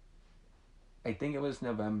 I think it was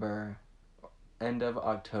November. end of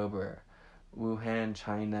October, Wuhan,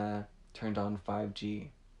 China turned on 5G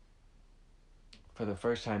for the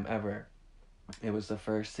first time ever. It was the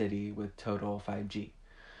first city with total 5G.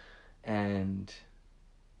 And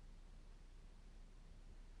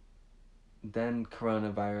then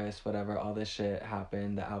coronavirus, whatever, all this shit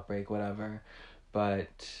happened, the outbreak, whatever.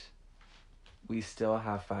 But we still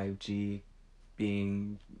have 5G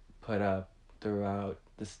being put up throughout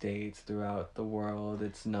the states, throughout the world.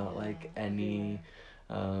 It's not like any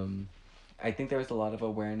I think there was a lot of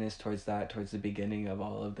awareness towards that towards the beginning of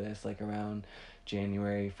all of this, like around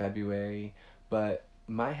January, February, but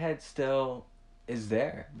my head still is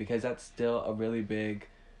there because that's still a really big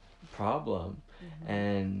problem.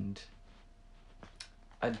 And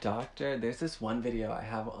there's this one video I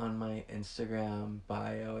have on my Instagram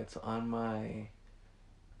bio. It's on my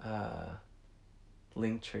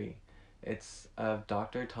link tree. It's of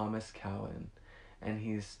Dr. Thomas Cowan, and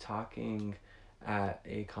he's talking at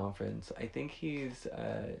a conference. I think he's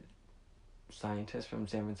a scientist from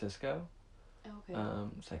San Francisco. Okay.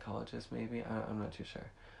 Psychologist maybe. I'm not too sure.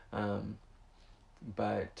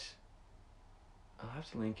 But I'll have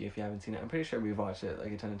to link you if you haven't seen it. I'm pretty sure we've watched it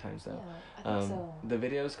like a ton of times though. Yeah, I think so. The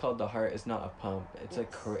video is called "The Heart Is Not a Pump."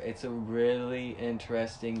 It's a really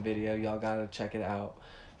interesting video. Y'all gotta check it out.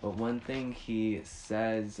 But one thing he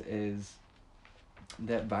says is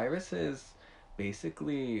that viruses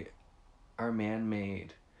basically are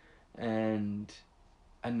man-made, and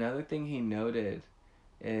another thing he noted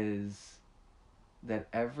is that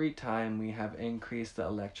every time we have increased the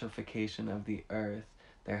electrification of the earth,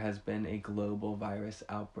 there has been a global virus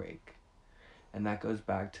outbreak. And that goes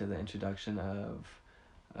back to the introduction of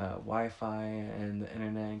Wi-Fi and the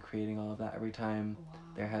internet and creating all of that. Every time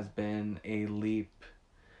there has been a leap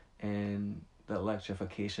in the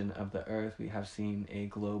electrification of the earth, we have seen a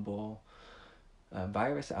global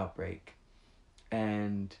virus outbreak.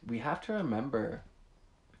 And we have to remember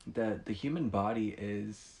that the human body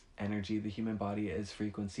is energy, the human body is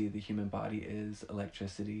frequency, the human body is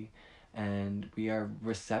electricity, and we are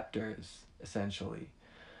receptors essentially.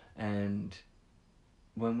 And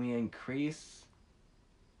when we increase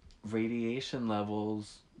radiation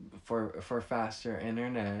levels for faster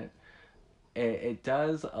internet, it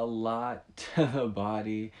does a lot to the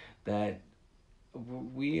body that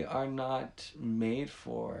we are not made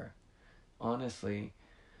for, honestly.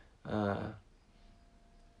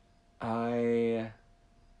 I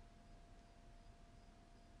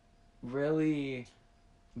really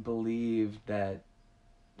believe that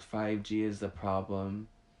 5G is the problem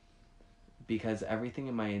because everything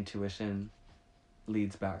in my intuition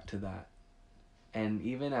leads back to that. And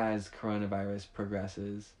even as coronavirus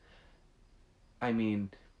progresses, I mean,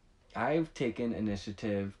 I've taken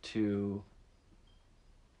initiative to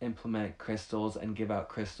implement crystals and give out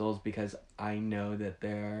crystals because I know that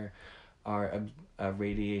there are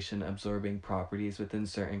radiation absorbing properties within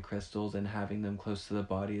certain crystals, and having them close to the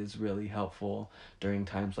body is really helpful during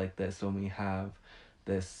times like this when we have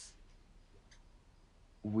this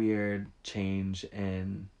weird change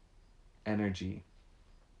in energy.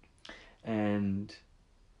 And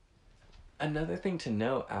another thing to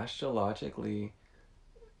note, astrologically,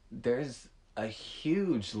 there's a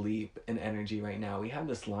huge leap in energy right now. We have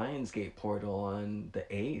this Lionsgate portal on the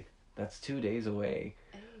 8th. That's 2 days away.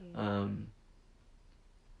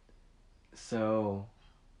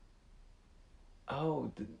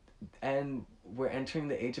 And we're entering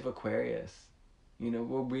the age of Aquarius. You know,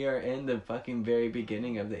 we are in the fucking very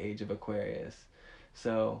beginning of the age of Aquarius.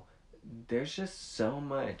 So there's just so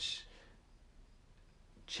much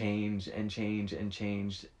change and change and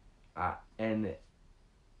change. And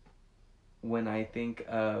when I think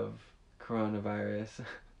of coronavirus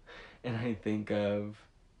and I think of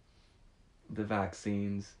the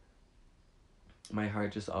vaccines, my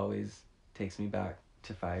heart just always takes me back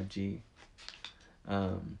to 5G.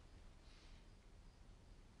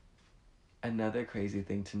 Another crazy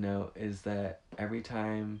thing to note is that every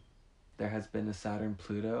time there has been a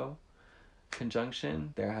Saturn-Pluto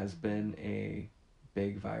conjunction, there has been a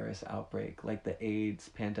big virus outbreak. Like the AIDS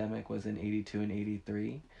pandemic was in 82 and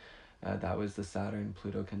 83. That was the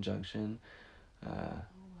Saturn-Pluto conjunction.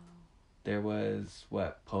 There was,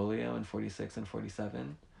 polio in 46 and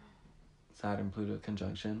 47. Saturn-Pluto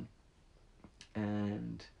conjunction.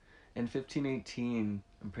 And in 1518,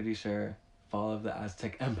 I'm pretty sure, fall of the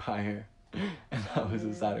Aztec Empire. And that was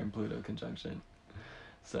a Saturn-Pluto conjunction.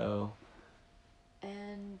 So...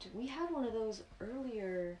 And we had one of those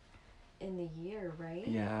earlier in the year, right?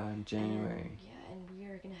 Yeah, in January. And we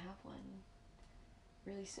are going to have one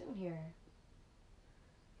really soon here.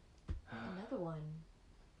 Another one.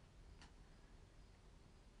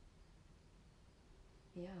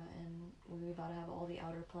 Yeah, and we're about to have all the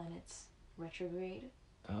outer planets retrograde.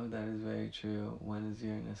 Oh, that is very true. When is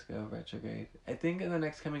Uranus go retrograde? I think in the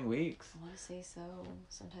next coming weeks. I want to say so,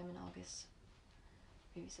 sometime in August,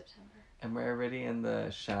 maybe September. And we're already in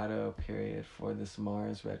the shadow period for this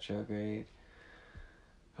Mars retrograde.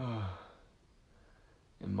 Oh.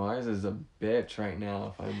 And Mars is a bitch right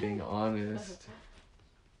now, if I'm being honest.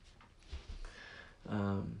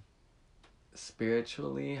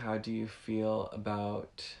 Spiritually, how do you feel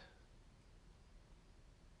about,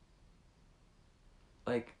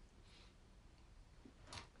 like,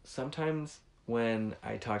 sometimes when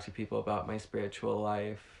I talk to people about my spiritual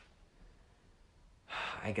life,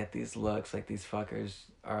 I get these looks like these fuckers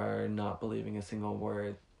are not believing a single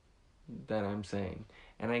word that I'm saying.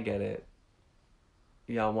 And I get it.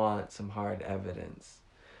 Y'all want some hard evidence.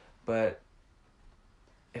 But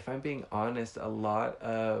if I'm being honest, a lot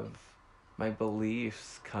of my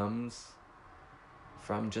beliefs comes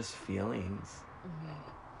from just feelings.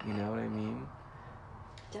 Mm-hmm. You know what I mean?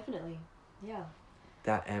 Definitely, yeah.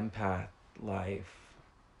 That empath life.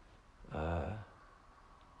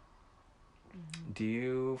 Do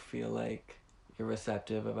you feel like you're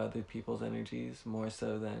receptive of other people's energies more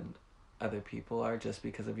so than other people are, just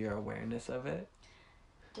because of your awareness of it?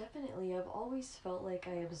 Definitely, I've always felt like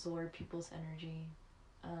I absorb people's energy,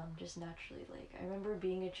 just naturally. Like, I remember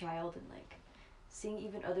being a child and, like, seeing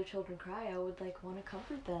even other children cry, I would, like, want to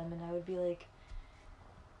comfort them, and I would be, like,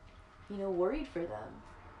 worried for them.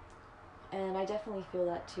 And I definitely feel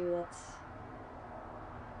that too.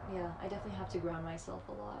 Yeah, I definitely have to ground myself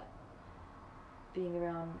a lot, being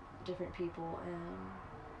around different people. And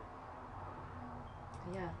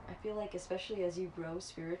yeah, I feel like, especially as you grow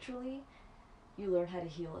spiritually, you learn how to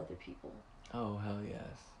heal other people. Oh, hell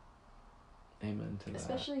yes. Amen to that.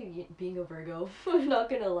 Especially being a Virgo. I'm not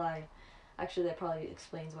gonna lie. Actually, that probably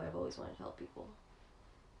explains why I've always wanted to help people.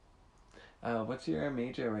 What's your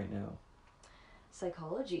major right now?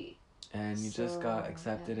 Psychology. And you just got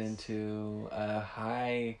accepted into a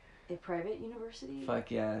high... A private university?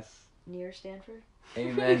 Fuck yes. Near Stanford?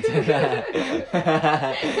 Amen to that.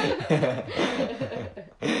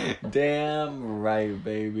 Damn right,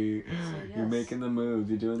 baby. So, yes. You're making the moves.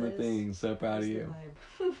 You're doing the things. So proud of you.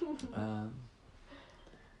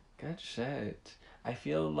 Good shit. I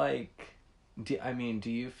feel like... Do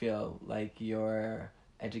you feel like your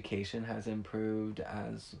education has improved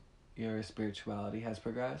as your spirituality has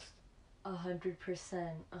progressed? 100%.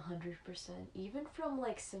 100%. Even from,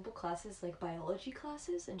 like, simple classes like biology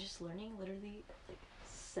classes and just learning literally, like,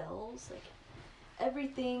 cells, like,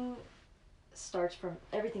 everything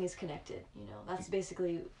is connected, That's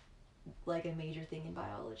basically, like, a major thing in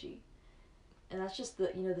biology. And that's just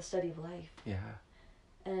the study of life. Yeah.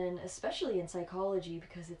 And especially in psychology,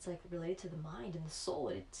 because it's, like, related to the mind and the soul.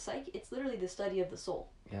 It's literally the study of the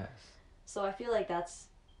soul. Yes. So I feel like that's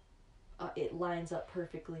it lines up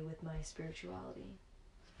perfectly with my spirituality.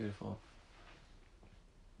 It's beautiful.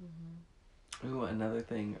 Mm-hmm. Ooh, another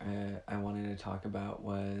thing I wanted to talk about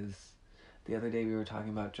was the other day we were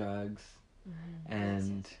talking about drugs. Mm-hmm.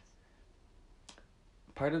 And yes.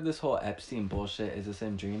 Part of this whole Epstein bullshit is this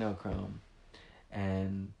adrenochrome.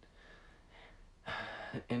 And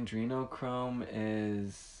adrenochrome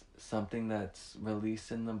is something that's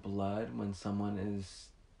released in the blood when someone is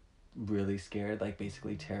really scared, like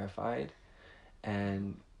basically terrified.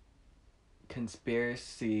 And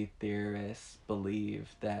conspiracy theorists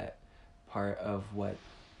believe that part of the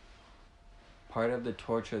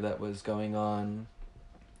torture that was going on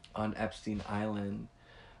Epstein Island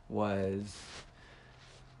was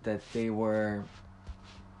that they were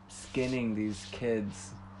skinning these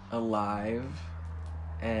kids alive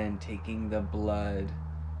and taking the blood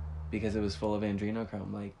because it was full of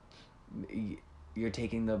adrenochrome. Like, you're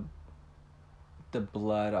taking the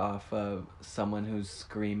blood off of someone who's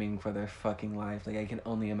screaming for their fucking life. Like, I can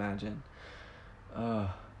only imagine.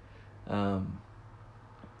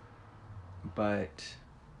 But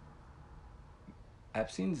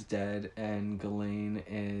Epstein's dead and Ghislaine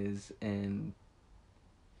is in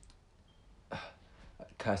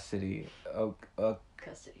custody.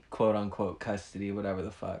 Custody. Quote unquote custody, whatever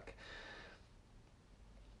the fuck.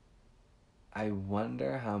 I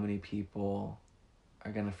wonder how many people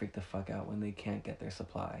are gonna freak the fuck out when they can't get their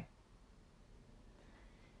supply.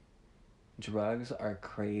 Drugs are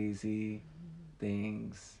crazy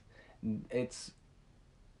things. It's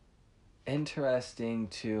interesting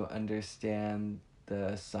to understand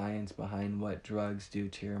the science behind what drugs do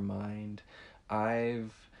to your mind.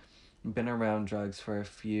 I've been around drugs for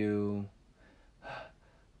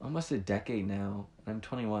almost a decade now. I'm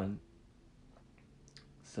 21.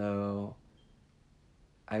 So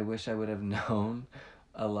I wish I would have known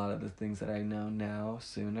a lot of the things that I know now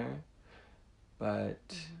sooner. But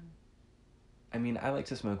I mean, I like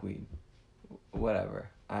to smoke weed. Whatever.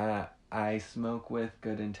 I smoke with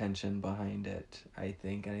good intention behind it, I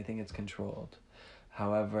think, and I think it's controlled.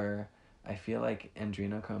 However, I feel like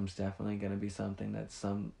adrenochrome's definitely going to be something that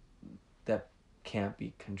can't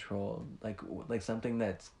be controlled. Like something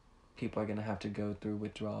that's people are going to have to go through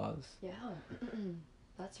withdrawals. Yeah.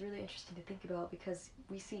 That's really interesting to think about because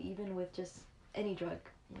we see even with just any drug,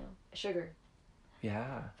 sugar.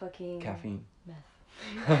 Yeah. Fucking caffeine. Meth.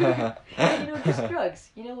 Just drugs,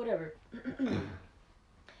 whatever.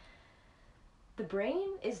 The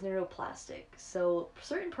brain is neuroplastic, so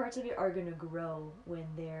certain parts of it are going to grow when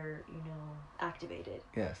they're, activated.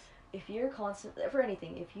 Yes. If you're for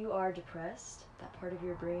anything, if you are depressed, that part of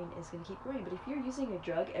your brain is going to keep growing. But if you're using a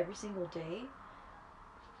drug every single day,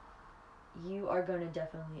 you are going to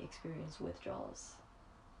definitely experience withdrawals.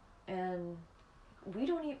 And we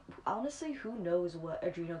don't even, honestly, who knows what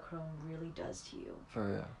adrenochrome really does to you? For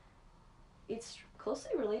real. It's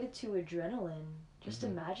closely related to adrenaline. Just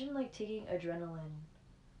imagine, like, taking adrenaline,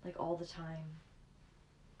 like, all the time.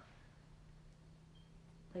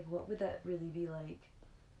 Like, what would that really be like?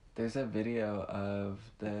 There's a video of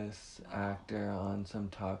this actor on some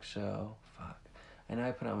talk show. Fuck. I know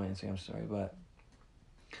I put it on my Instagram story, but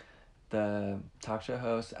the talk show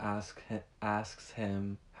host asks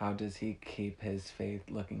him how does he keep his faith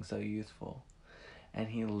looking so youthful. And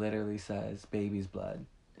he literally says, baby's blood,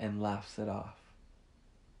 and laughs it off.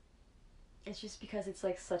 It's just because it's,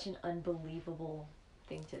 like, such an unbelievable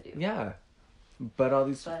thing to do. Yeah. But all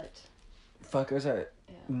these fuckers are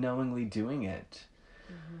knowingly doing it.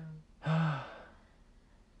 I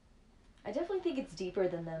definitely think it's deeper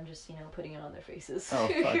than them just, putting it on their faces. Oh,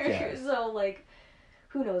 fuck yeah. So, like,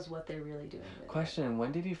 who knows what they're really doing with Question,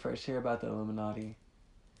 when did you first hear about the Illuminati?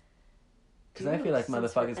 Because Dude, I feel like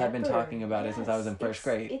motherfuckers have been talking about it since I was in first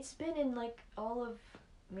grade. It's been in, like, all of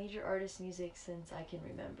major artist music since I can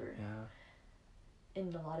remember. Yeah.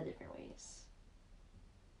 In a lot of different ways.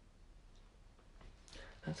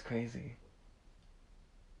 That's crazy.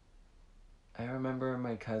 I remember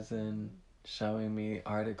my cousin showing me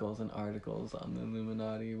articles and articles on the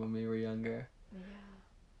Illuminati when we were younger. Yeah.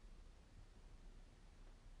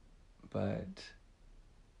 But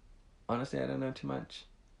honestly, I don't know too much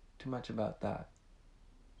about that.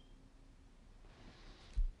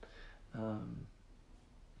 Damn,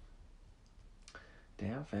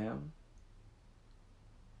 fam.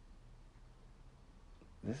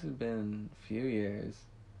 This has been a few years.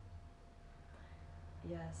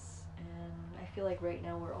 Yes, and I feel like right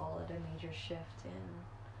now we're all at a major shift in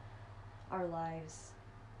our lives.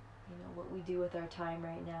 What we do with our time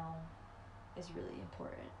right now is really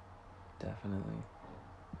important. Definitely.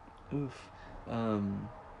 Oof.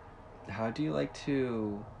 How do you like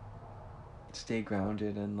to stay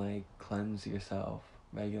grounded and, like, cleanse yourself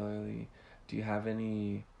regularly? Do you have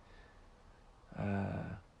any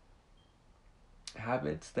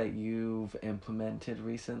habits that you've implemented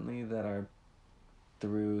recently that are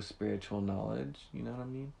through spiritual knowledge? You know what I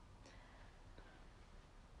mean?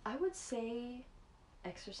 I would say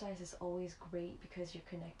exercise is always great because you're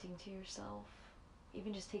connecting to yourself.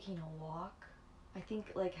 Even just taking a walk. I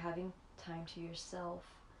think, like, having time to yourself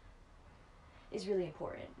is really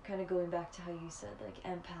important. Kind of going back to how you said, like,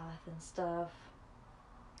 empath and stuff.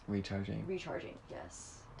 Recharging,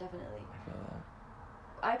 yes. Definitely. I feel that.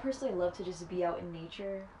 I personally love to just be out in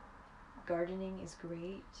nature. Gardening is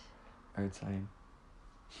great. Earth sign.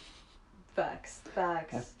 Facts. I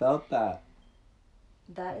felt that.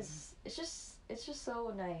 It's just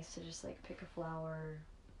so nice to just, like, pick a flower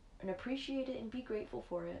and appreciate it and be grateful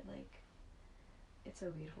for it. Like, it's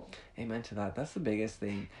so beautiful. Amen to that. That's the biggest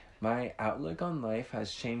thing. My outlook on life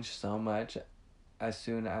has changed so much as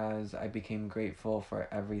soon as I became grateful for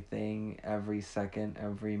everything, every second,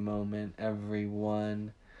 every moment,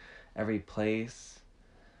 everyone, every place,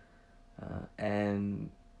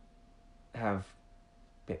 and have,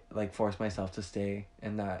 like, forced myself to stay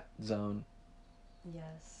in that zone.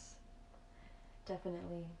 Yes,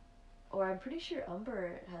 definitely. Or I'm pretty sure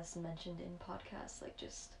Umber has mentioned in podcasts, like,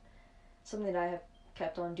 just something that I have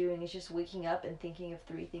kept on doing is just waking up and thinking of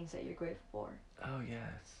 3 things that you're grateful for. Oh,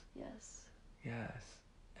 yes. Yes.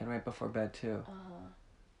 And right before bed, too.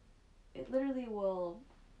 It literally will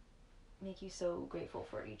make you so grateful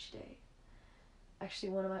for each day.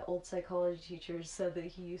 Actually, one of my old psychology teachers said that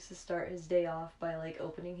he used to start his day off by, like,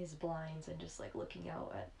 opening his blinds and just, like, looking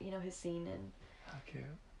out at, his scene and How cute.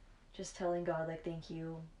 just telling God, like, thank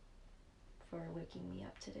you for waking me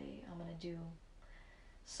up today. I'm gonna do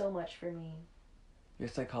so much for me. Your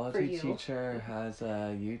psychology teacher has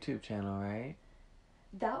a YouTube channel, right?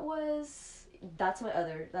 That's my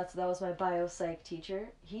other, that was my bio psych teacher.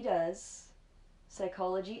 He does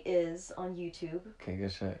Psychology Is on YouTube. Okay,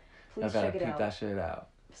 good shit. Please I gotta check it peep out. that shit out.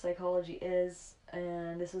 Psychology Is,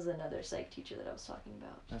 and this was another psych teacher that I was talking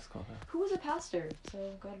about. That's cool though. Who was a pastor, so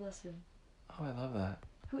God bless him. Oh, I love that.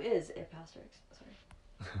 Who is a pastor? Sorry.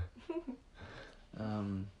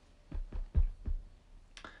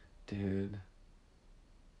 Dude.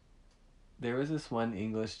 There was this one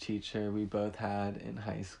English teacher we both had in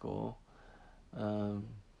high school. You know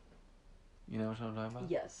what I'm talking about?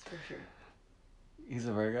 Yes, for sure. He's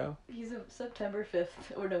a Virgo? He's a September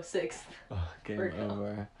 5th, or no, 6th. Oh, game Virgo.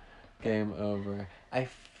 over. Game over. I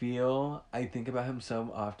think about him so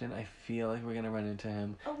often, I feel like we're gonna run into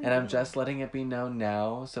him. Oh, And I'm just letting it be known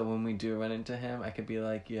now, so when we do run into him, I could be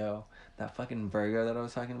like, yo, that fucking Virgo that I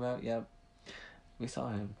was talking about, yep. We saw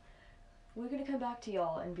him. We're gonna come back to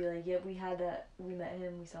y'all and be like, yep, we had that, we met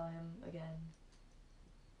him, we saw him again.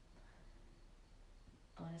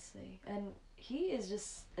 Honestly. And he is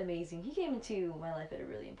just amazing. He came into my life at a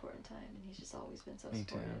really important time, and he's just always been so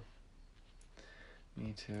supportive.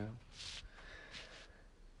 Me too.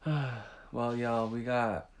 Well, y'all, we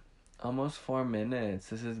got almost 4 minutes.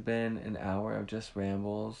 This has been an hour of just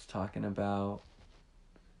rambles, talking about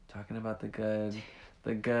the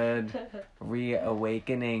good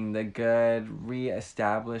reawakening, the good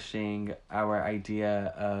reestablishing our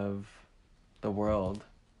idea of the world.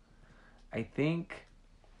 I think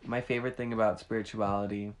my favorite thing about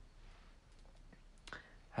spirituality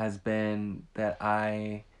has been that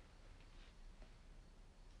I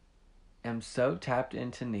am so tapped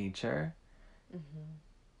into nature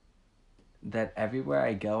that everywhere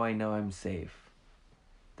I go, I know I'm safe.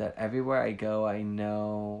 That everywhere I go, I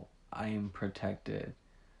know I am protected.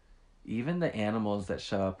 Even the animals that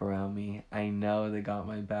show up around me, I know they got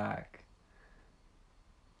my back.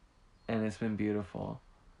 And it's been beautiful.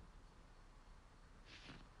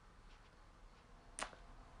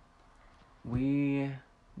 We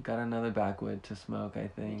got another backwood to smoke, I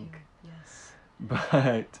think. Yes.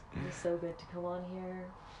 But It was so good to come on here.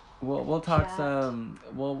 we'll talk Chat.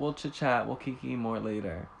 we'll chit chat, we'll kiki more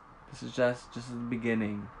later. This is just the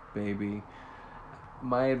beginning, baby.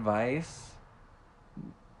 My advice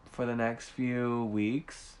for the next few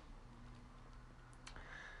weeks: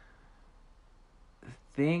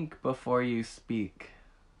 think before you speak.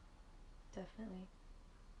 Definitely.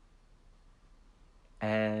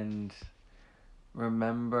 And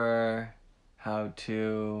remember how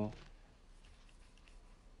to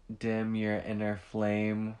dim your inner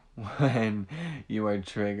flame when you are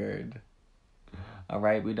triggered.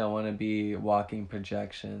 Alright, we don't want to be walking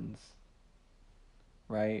projections.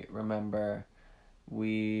 Right? Remember,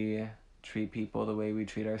 we treat people the way we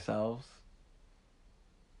treat ourselves.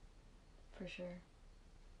 For sure.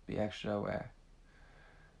 Be extra aware.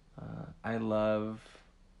 I love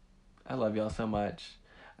y'all so much.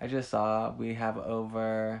 I just saw we have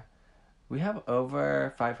over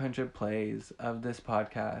 500 plays of this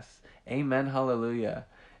podcast. Amen, hallelujah.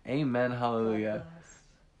 Amen, hallelujah.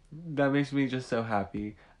 That makes me just so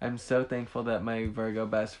happy. I'm so thankful that my Virgo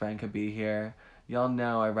best friend could be here. Y'all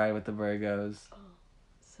know I ride with the Virgos. Oh,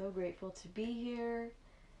 so grateful to be here.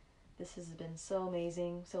 This has been so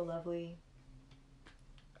amazing, so lovely.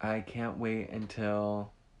 I can't wait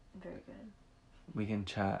until Very good. we can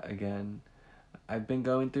chat again. I've been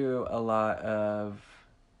going through a lot of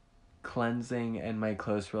cleansing in my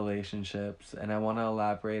close relationships, and I want to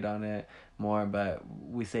elaborate on it more, but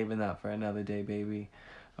we saving that for another day, baby.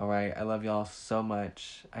 All right, I love y'all so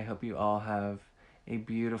much. I hope you all have a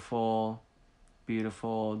beautiful,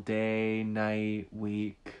 beautiful day, night,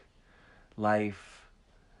 week, life.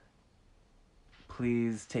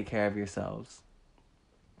 Please take care of yourselves.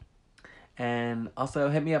 And also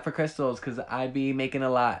hit me up for crystals, because I be making a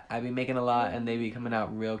lot. And they be coming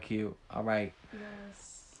out real cute. All right.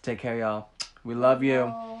 Yes. Take care, y'all. We love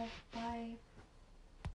you.